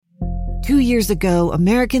2 years ago,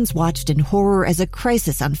 Americans watched in horror as a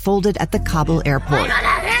crisis unfolded at the Kabul airport.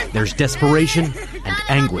 There's desperation and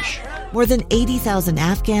anguish. More than 80,000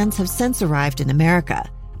 Afghans have since arrived in America,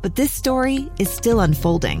 but this story is still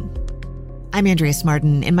unfolding. I'm Andrea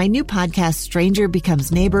Martin. In my new podcast, Stranger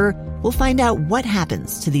Becomes Neighbor, we'll find out what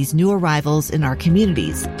happens to these new arrivals in our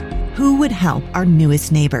communities. Who would help our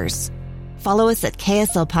newest neighbors? Follow us at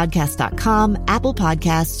kslpodcast.com, Apple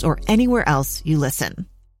Podcasts, or anywhere else you listen.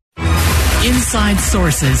 Inside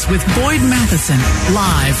Sources with Boyd Matheson,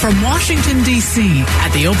 live from Washington, D.C.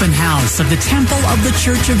 at the open house of the Temple of the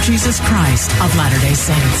Church of Jesus Christ of Latter-day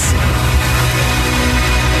Saints.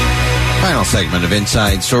 Final segment of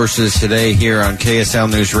Inside Sources today here on KSL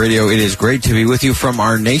News Radio. It is great to be with you from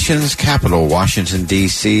our nation's capital, Washington,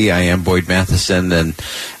 D.C. I am Boyd Matheson, and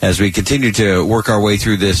as we continue to work our way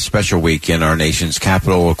through this special week in our nation's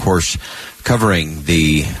capital, of course, covering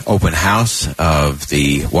the open house of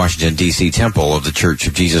the Washington, D.C. Temple of the Church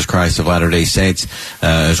of Jesus Christ of Latter-day Saints,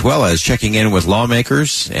 as well as checking in with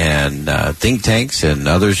lawmakers and think tanks and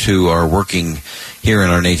others who are working here in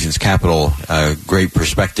our nation's capital. A great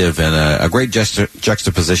perspective and a great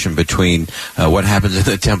juxtaposition between what happens in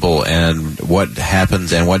the temple and what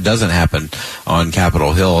happens and what doesn't happen on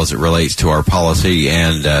Capitol Hill as it relates to our policy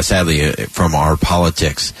and, sadly, from our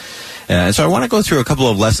politics. And so I want to go through a couple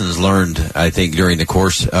of lessons learned, I think, during the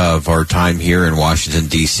course of our time here in Washington,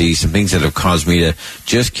 D.C., some things that have caused me to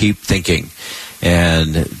just keep thinking.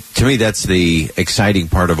 And to me, that's the exciting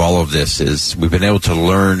part of all of this, is we've been able to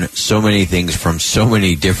learn so many things from so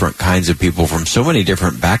many different kinds of people, from so many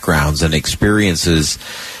different backgrounds and experiences.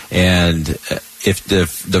 And if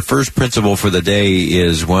the first principle for the day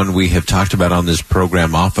is one we have talked about on this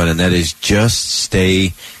program often, and that is just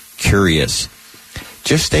stay curious.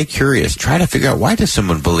 Just stay curious. Try to figure out, why does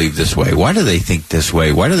someone believe this way? Why do they think this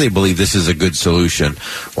way? Why do they believe this is a good solution?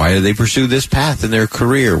 Why do they pursue this path in their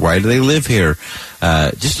career? Why do they live here?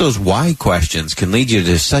 Just those why questions can lead you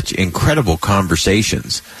to such incredible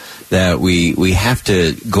conversations that we have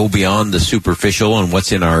to go beyond the superficial and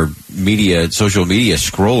what's in our media, social media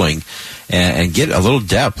scrolling, and get a little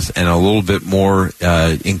depth and a little bit more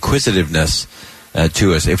inquisitiveness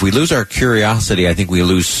to us. If we lose our curiosity, I think we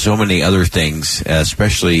lose so many other things,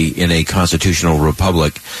 especially in a constitutional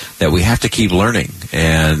republic, that we have to keep learning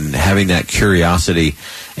and having that curiosity,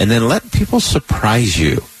 and then let people surprise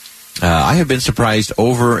you. I have been surprised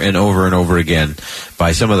over and over and over again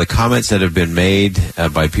by some of the comments that have been made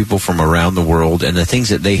by people from around the world and the things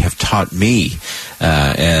that they have taught me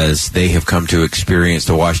as they have come to experience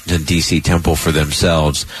the Washington, D.C. Temple for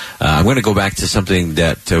themselves. I'm going to go back to something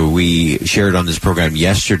that we shared on this program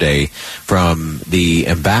yesterday from the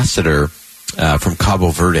ambassador from Cabo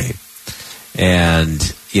Verde.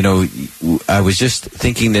 And, you know, I was just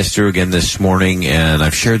thinking this through again this morning, and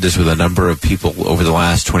I've shared this with a number of people over the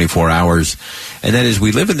last 24 hours, and that is,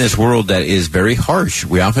 we live in this world that is very harsh.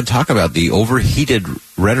 We often talk about the overheated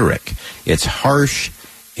rhetoric. It's harsh,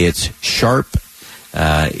 it's sharp,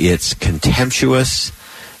 it's contemptuous,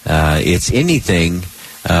 it's anything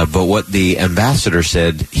but what the ambassador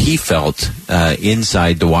said he felt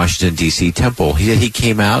inside the Washington, D.C. Temple. He said he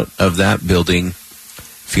came out of that building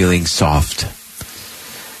feeling soft.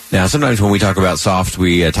 Now, sometimes when we talk about soft,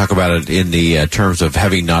 we talk about it in the terms of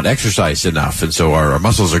having not exercised enough, and so our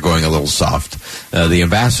muscles are going a little soft. The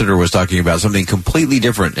ambassador was talking about something completely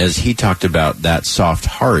different as he talked about that soft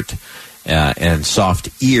heart and soft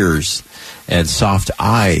ears and soft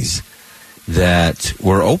eyes that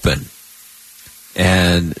were open.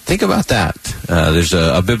 And think about that. There's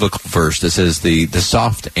a biblical verse that says, the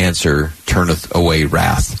soft answer turneth away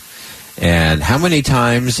wrath. And how many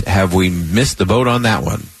times have we missed the boat on that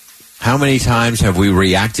one? How many times have we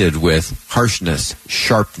reacted with harshness,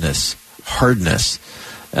 sharpness, hardness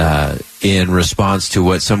in response to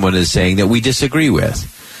what someone is saying that we disagree with?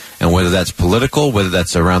 And whether that's political, whether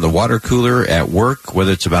that's around the water cooler at work,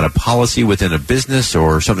 whether it's about a policy within a business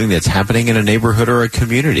or something that's happening in a neighborhood or a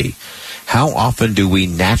community, how often do we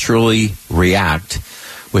naturally react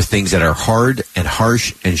with things that are hard and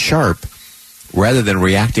harsh and sharp, rather than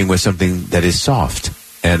reacting with something that is soft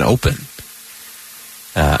and open?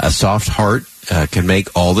 A soft heart can make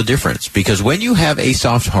all the difference, because when you have a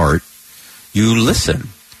soft heart, you listen,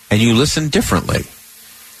 and you listen differently.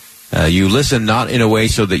 You listen not in a way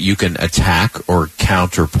so that you can attack or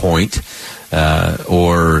counterpoint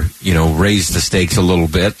or, you know, raise the stakes a little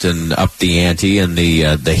bit and up the ante and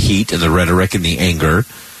the heat and the rhetoric and the anger.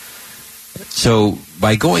 So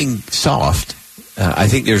by going soft, I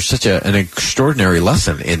think there's such an extraordinary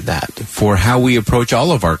lesson in that for how we approach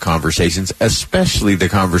all of our conversations, especially the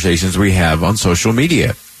conversations we have on social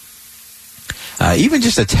media. Even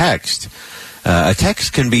just a text. A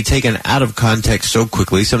text can be taken out of context so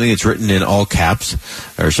quickly. Something that's written in all caps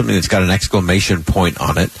or something that's got an exclamation point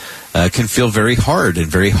on it can feel very hard and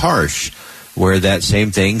very harsh, where that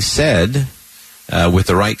same thing said with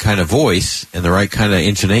the right kind of voice and the right kind of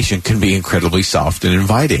intonation can be incredibly soft and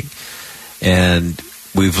inviting. And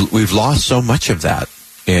we've lost so much of that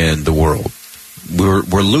in the world.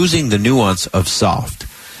 We're losing the nuance of soft.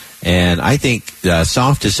 And I think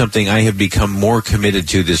soft is something I have become more committed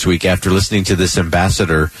to this week after listening to this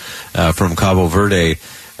ambassador from Cabo Verde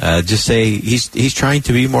just say he's trying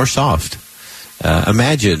to be more soft.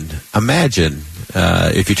 Imagine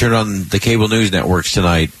if you turn on the cable news networks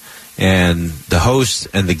tonight and the hosts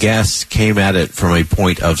and the guests came at it from a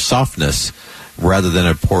point of softness rather than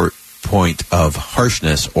a point of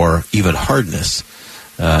harshness or even hardness.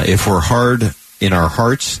 If we're hard in our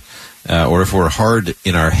hearts, or if we're hard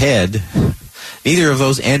in our head, neither of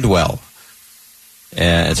those end well.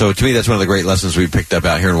 And so to me, that's one of the great lessons we picked up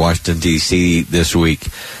out here in Washington, D.C. this week.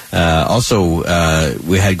 Also,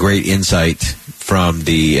 we had great insight from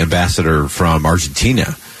the ambassador from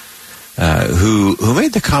Argentina, who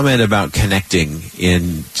made the comment about connecting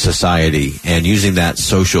in society and using that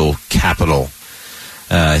social capital.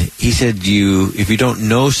 He said, if you don't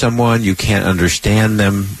know someone, you can't understand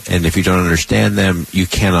them, and if you don't understand them, you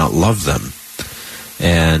cannot love them.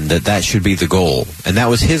 And that should be the goal. And that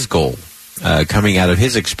was his goal, coming out of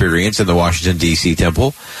his experience in the Washington, D.C.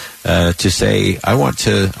 temple, to say, I want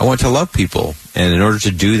to love people. And in order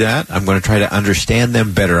to do that, I'm going to try to understand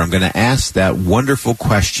them better. I'm going to ask that wonderful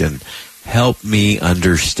question, help me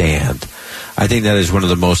understand. I think that is one of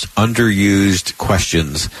the most underused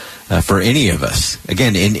questions for any of us.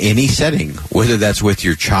 Again, in any setting, whether that's with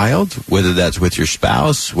your child, whether that's with your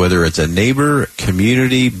spouse, whether it's a neighbor,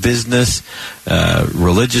 community, business,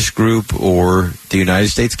 religious group, or the United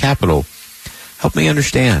States Capitol. Help me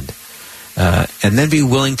understand. And then be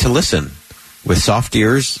willing to listen with soft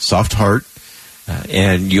ears, soft heart,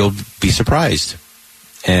 and you'll be surprised.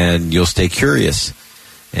 And you'll stay curious.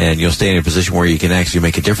 And you'll stay in a position where you can actually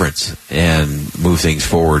make a difference and move things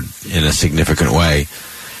forward in a significant way.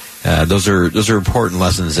 Those are important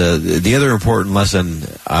lessons. The other important lesson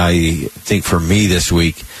I think for me this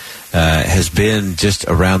week has been just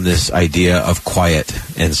around this idea of quiet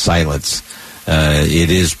and silence. It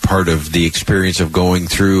is part of the experience of going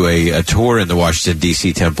through a tour in the Washington,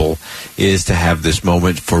 D.C. temple, is to have this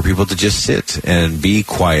moment for people to just sit and be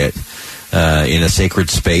quiet in a sacred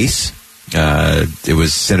space. It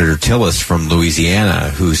was Senator Tillis from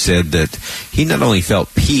Louisiana who said that he not only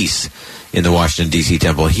felt peace in the Washington, D.C.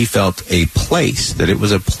 temple, he felt a place, that it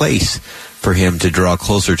was a place for him to draw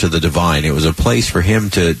closer to the divine. It was a place for him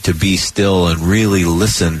to be still and really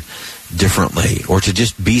listen differently, or to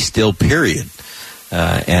just be still, period,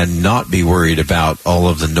 and not be worried about all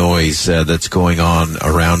of the noise that's going on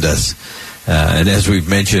around us. And as we've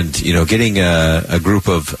mentioned, getting a group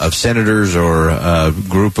of senators or a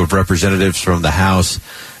group of representatives from the House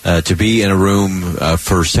to be in a room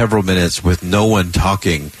for several minutes with no one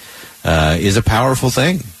talking is a powerful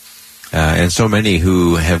thing. And so many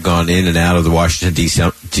who have gone in and out of the Washington,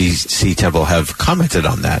 D.C. temple have commented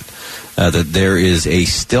on that, that there is a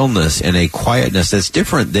stillness and a quietness that's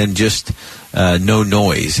different than just no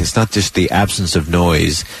noise. It's not just the absence of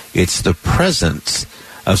noise. It's the presence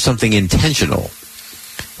of something intentional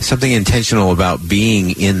about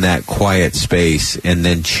being in that quiet space and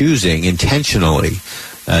then choosing intentionally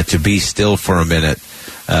to be still for a minute.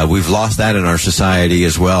 We've lost that in our society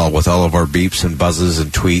as well, with all of our beeps and buzzes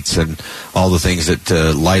and tweets and all the things that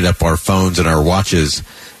light up our phones and our watches.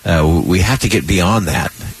 We have to get beyond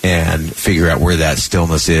that and figure out where that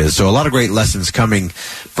stillness is. So a lot of great lessons coming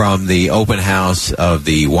from the open house of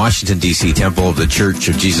the Washington, D.C. Temple of the Church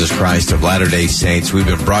of Jesus Christ of Latter-day Saints. We've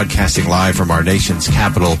been broadcasting live from our nation's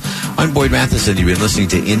capital. I'm Boyd Matheson. You've been listening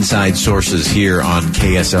to Inside Sources here on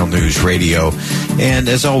KSL News Radio. And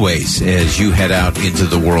as always, as you head out into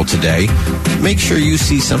the world today, make sure you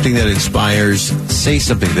see something that inspires, say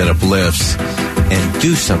something that uplifts, and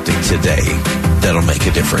do something today that'll make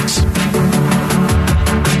a difference.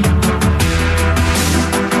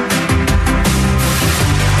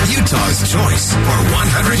 Utah's choice for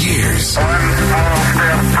 100 years.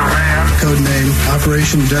 Codename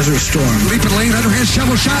Operation Desert Storm. Leaping lane, underhand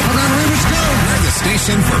shovel shot, around rim, let's go! We're the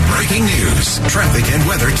station for breaking news, traffic and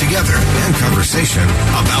weather together, and conversation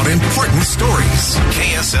about important stories.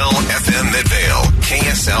 KSL FM Midvale,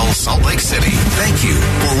 KSL Salt Lake City. Thank you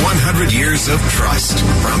for 100 years of trust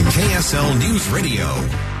from KSL News Radio.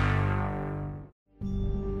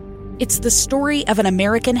 It's the story of an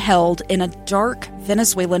American held in a dark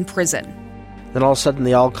Venezuelan prison. Then all of a sudden,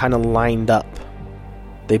 they all kind of lined up.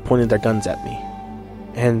 They pointed their guns at me.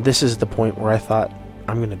 And this is the point where I thought,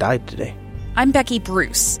 I'm going to die today. I'm Becky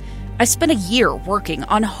Bruce. I spent a year working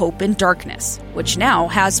on Hope in Darkness, which now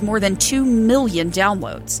has more than 2 million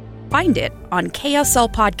downloads. Find it on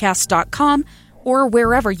kslpodcast.com or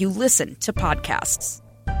wherever you listen to podcasts.